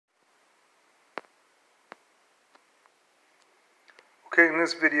Okay, in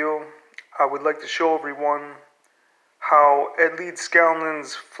this video, I would like to show everyone how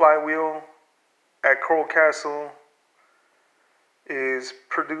Leedskalnin's flywheel at Coral Castle is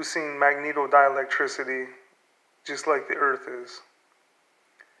producing magnetodielectricity just like the Earth is.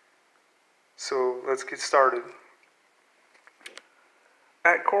 So let's get started.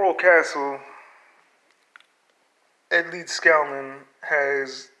 At Coral Castle, Leedskalnin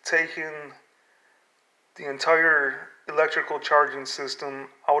has taken the entire electrical charging system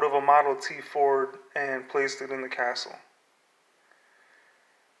out of a Model T Ford and placed it in the castle.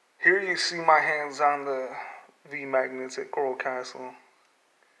 Here you see my hands on the V magnets at Coral Castle.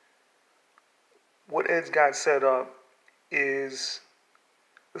 What Ed's got set up is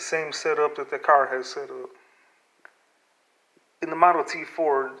the same setup that the car has set up. In the Model T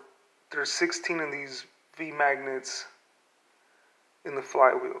Ford, there's 16 of these V magnets in the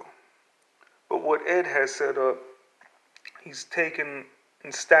flywheel. But what Ed has set up, he's taken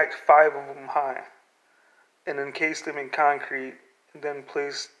and stacked 5 of them high and encased them in concrete and then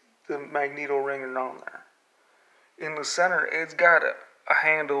placed the magneto ring around there. In the center, Ed's got a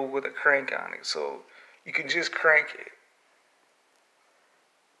handle with a crank on it, so you can just crank it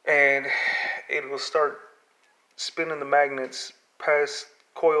and it will start spinning the magnets past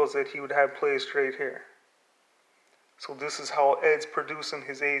coils that he would have placed right here. So this is how Ed's producing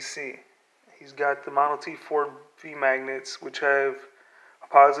his AC. He's got the Model T Ford V magnets, which have a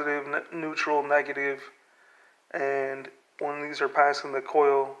positive, neutral, negative, and when these are passing the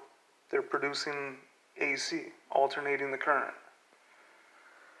coil, they're producing AC, alternating the current.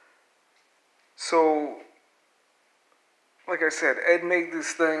 So, like I said, Ed made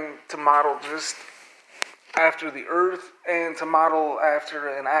this thing to model just after the Earth and to model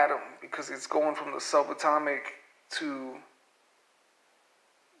after an atom, because it's going from the subatomic to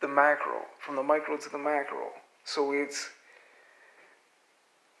the macro, from the micro to the macro. So it's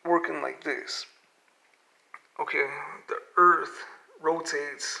working like this. Okay, the Earth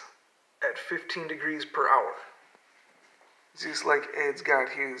rotates at 15 degrees per hour. Just like Ed's got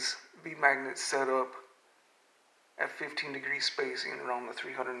his V magnets set up at 15 degree spacing around the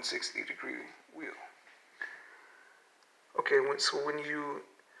 360 degree wheel. Okay, so when you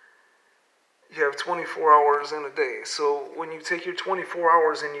have 24 hours in a day. So when you take your 24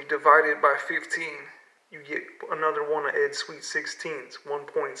 hours and you divide it by 15, you get another one of Ed's sweet 16s,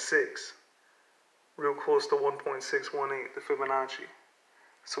 1.6. Real close to 1.618, the Fibonacci.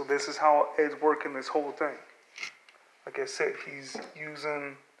 So this is how Ed's working this whole thing. Like I said, he's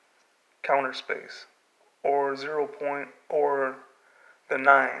using counter space, or 0 point, or the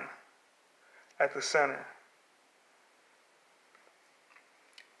 9 at the center.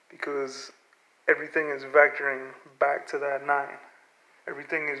 Because everything is vectoring back to that 9.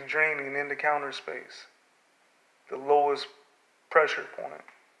 Everything is draining into counter space, the lowest pressure point.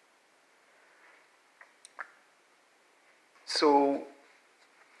 So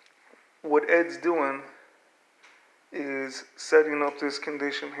what Ed's doing is setting up this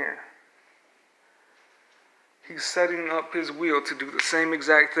condition here. He's setting up his wheel to do the same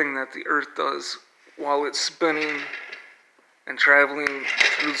exact thing that the Earth does while it's spinning and traveling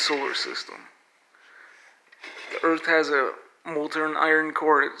through the solar system. The Earth has a molten iron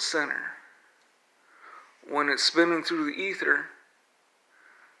core at its center. When it's spinning through the ether,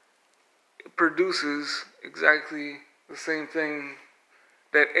 it produces exactly the same thing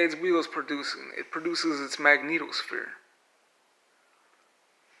that Ed's wheel is producing. It produces its magnetosphere,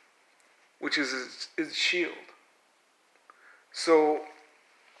 which is its shield. So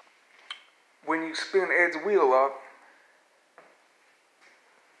when you spin Ed's wheel up,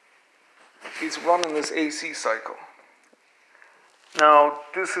 it's running this AC cycle. Now,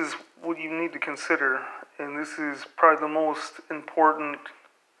 this is what you need to consider, and this is probably the most important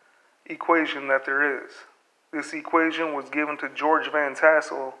equation that there is. This equation was given to George Van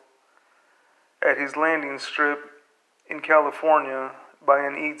Tassel at his landing strip in California by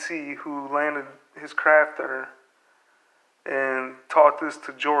an ET who landed his craft there and taught this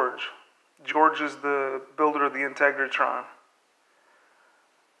to George. George is the builder of the Integratron.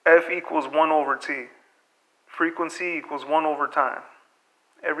 F equals 1 over T. Frequency equals 1 over time.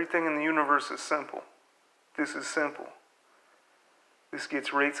 Everything in the universe is simple. This is simple. This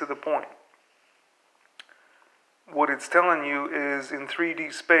gets right to the point. What it's telling you is in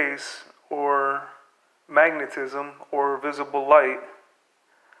 3D space, or magnetism, or visible light,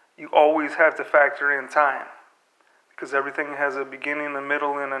 you always have to factor in time, because everything has a beginning, a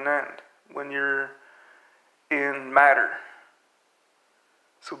middle, and an end when you're in matter.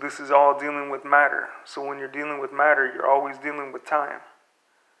 So this is all dealing with matter. So when you're dealing with matter, you're always dealing with time.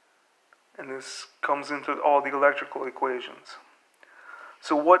 And this comes into all the electrical equations.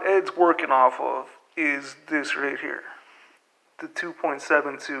 So what Ed's working off of is this right here, the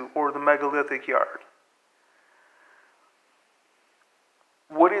 2.72 or the megalithic yard.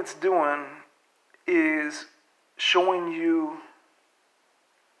 What it's doing is showing you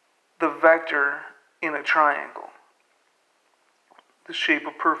the vector in a triangle, the shape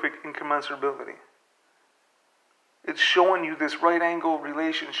of perfect incommensurability. It's showing you this right angle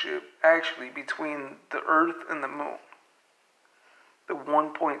relationship actually between the Earth and the Moon, the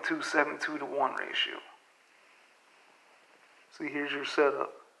 1.272 to 1 ratio. See, here's your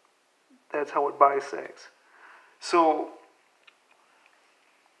setup. That's how it bisects. So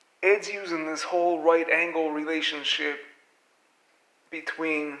Ed's using this whole right angle relationship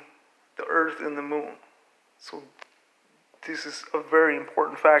between the Earth and the Moon. So this is a very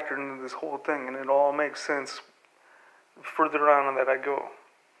important factor in this whole thing, and it all makes sense further on that I go.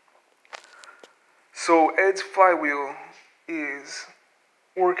 So Ed's flywheel is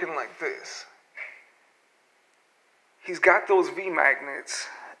working like this. He's got those V magnets,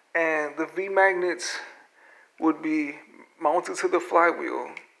 and the V magnets would be mounted to the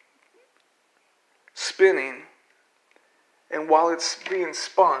flywheel, spinning, and while it's being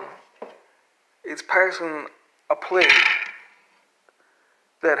spun, it's passing a plate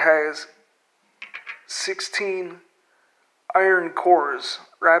that has 16 iron cores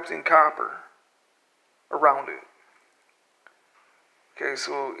wrapped in copper around it. Okay,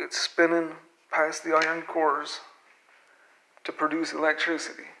 so it's spinning past the iron cores to produce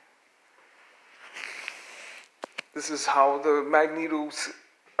electricity. This is how the magneto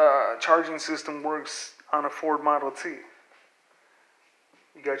charging system works on a Ford Model T.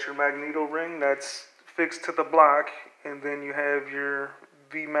 You got your magneto ring that's fixed to the block, and then you have your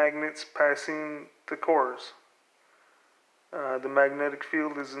V magnets passing the cores. The magnetic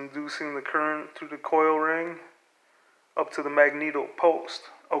field is inducing the current through the coil ring up to the magneto post.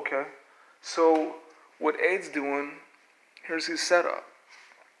 Okay, so what Ed's doing, here's his setup.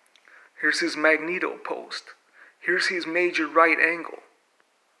 Here's his magneto post. Here's his major right angle.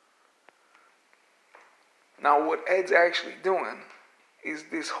 Now what Ed's actually doing is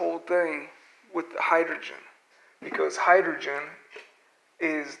this whole thing with the hydrogen, because hydrogen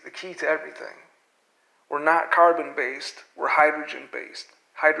is the key to everything. We're not carbon-based, we're hydrogen-based.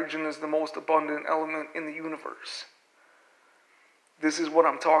 Hydrogen is the most abundant element in the universe. This is what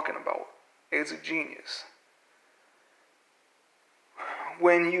I'm talking about. Ed's a genius.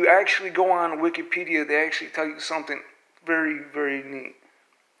 When you actually go on Wikipedia, they actually tell you something very, very neat.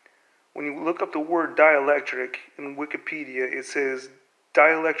 When you look up the word dielectric in Wikipedia, it says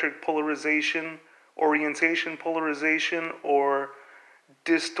dielectric polarization, orientation polarization, or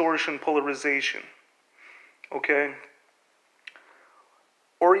distortion polarization. Okay?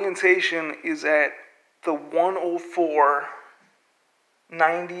 Orientation is at the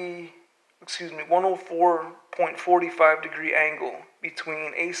 104.45 degree angle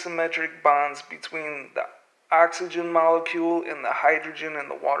between asymmetric bonds between the oxygen molecule and the hydrogen and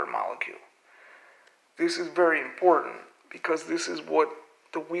the water molecule. This is very important because this is what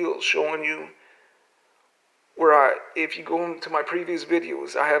the wheel is showing you. Where if you go into my previous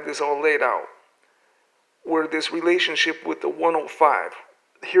videos, I have this all laid out. Where this relationship with the 105,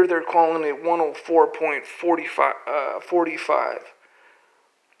 here they're calling it 104.45,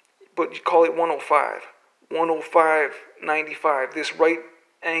 but you call it 105, 105.95, this right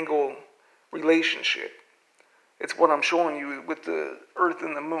angle relationship. It's what I'm showing you with the Earth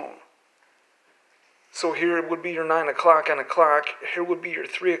and the Moon. So here it would be your 9 o'clock on a clock, here would be your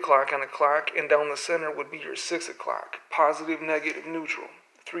 3 o'clock on a clock, and down the center would be your 6 o'clock. Positive, negative, neutral,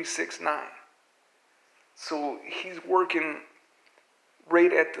 3, 6, 9. So he's working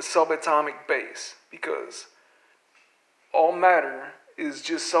right at the subatomic base, because all matter is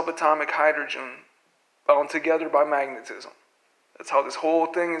just subatomic hydrogen bound together by magnetism. That's how this whole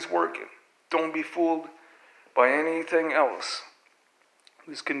thing is working. Don't be fooled by anything else.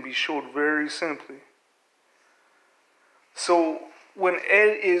 This can be showed very simply. So when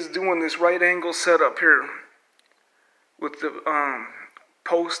Ed is doing this right angle setup here with the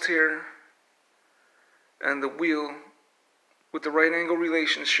post here and the wheel with the right angle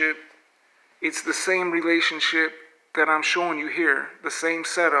relationship, it's the same relationship that I'm showing you here, the same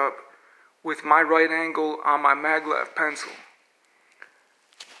setup with my right angle on my maglev pencil.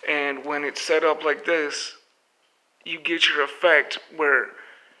 And when it's set up like this, you get your effect where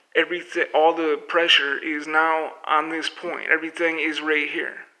everything, all the pressure is now on this point. Everything is right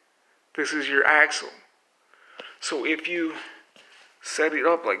here. This is your axle. So if you set it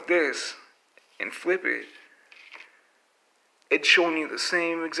up like this and flip it, it's showing you the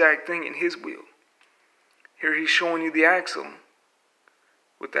same exact thing in his wheel. Here he's showing you the axle.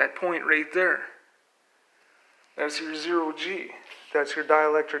 with that point right there. That's your 0G. That's your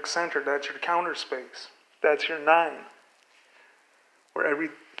dielectric center. That's your counter space. That's your 9, where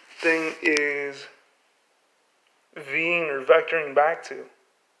everything is V'ing or vectoring back to.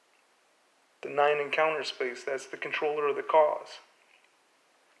 The 9 in counter space, that's the controller of the cause.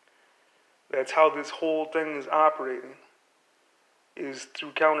 That's how this whole thing is operating, is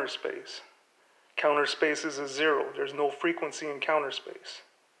through counter space. Counter space is a 0. There's no frequency in counter space.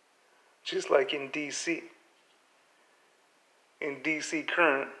 Just like in DC. In DC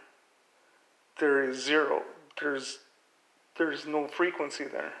current, there is 0. There's no frequency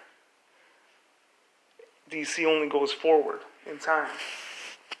there. DC only goes forward in time.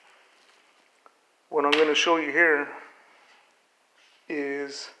 What I'm going to show you here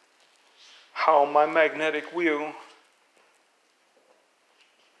is how my magnetic wheel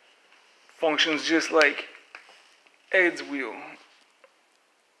functions just like Ed's wheel.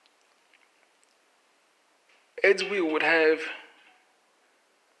 Ed's wheel would have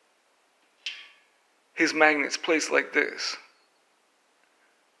his magnets placed like this.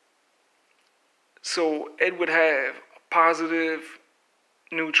 So Ed would have positive,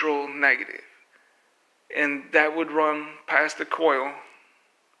 neutral, negative. And that would run past the coil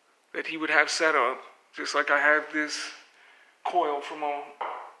that he would have set up, just like I have this coil from a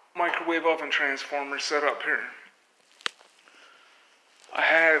microwave oven transformer set up here. I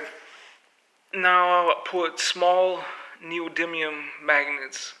have now put small neodymium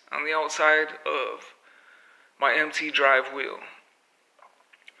magnets on the outside of my MT drive wheel.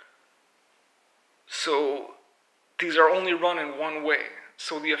 So these are only running one way.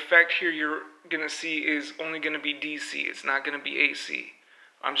 So the effect here you're going to see is only going to be DC. It's not going to be AC.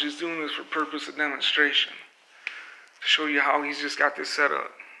 I'm just doing this for purpose of demonstration, to show you how he's just got this set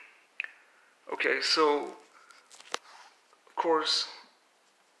up. Okay, so of course,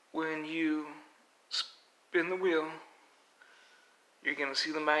 when you spin the wheel, you're going to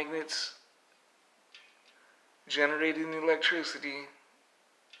see the magnets generating the electricity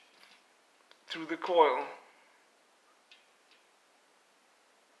through the coil.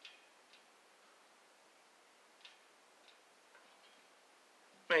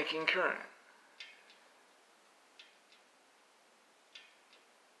 Making current.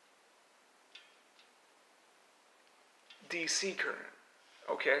 DC current.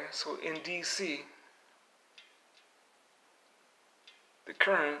 Okay, so in DC, the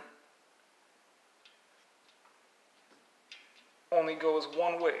current only goes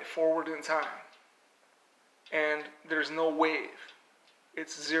one way, forward in time. And there's no wave.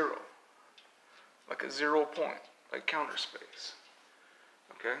 It's 0. Like a 0 point, like counter space.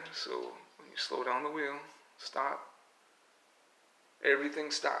 Okay, so when you slow down the wheel, stop, everything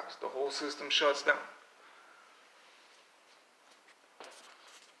stops. The whole system shuts down.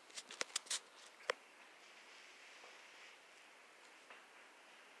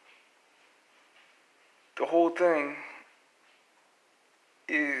 The whole thing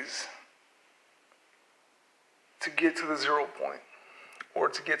is to get to the 0 point, or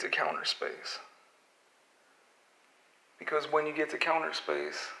to get to counter space. Because when you get to counter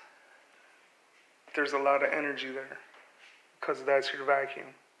space, there's a lot of energy there, because that's your vacuum.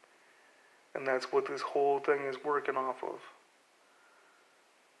 And that's what this whole thing is working off of.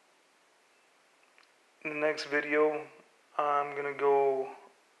 In the next video, I'm going to go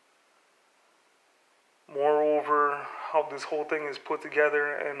more over how this whole thing is put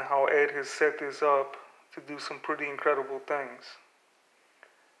together and how Ed has set this up to do some pretty incredible things.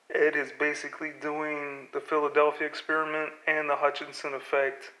 Ed is basically doing the Philadelphia experiment and the Hutchinson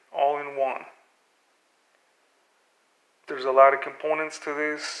effect all in one. There's a lot of components to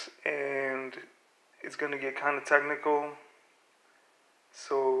this, and it's going to get kind of technical,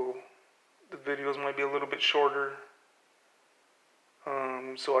 so the videos might be a little bit shorter,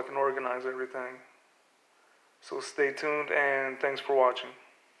 so I can organize everything. So stay tuned, and thanks for watching.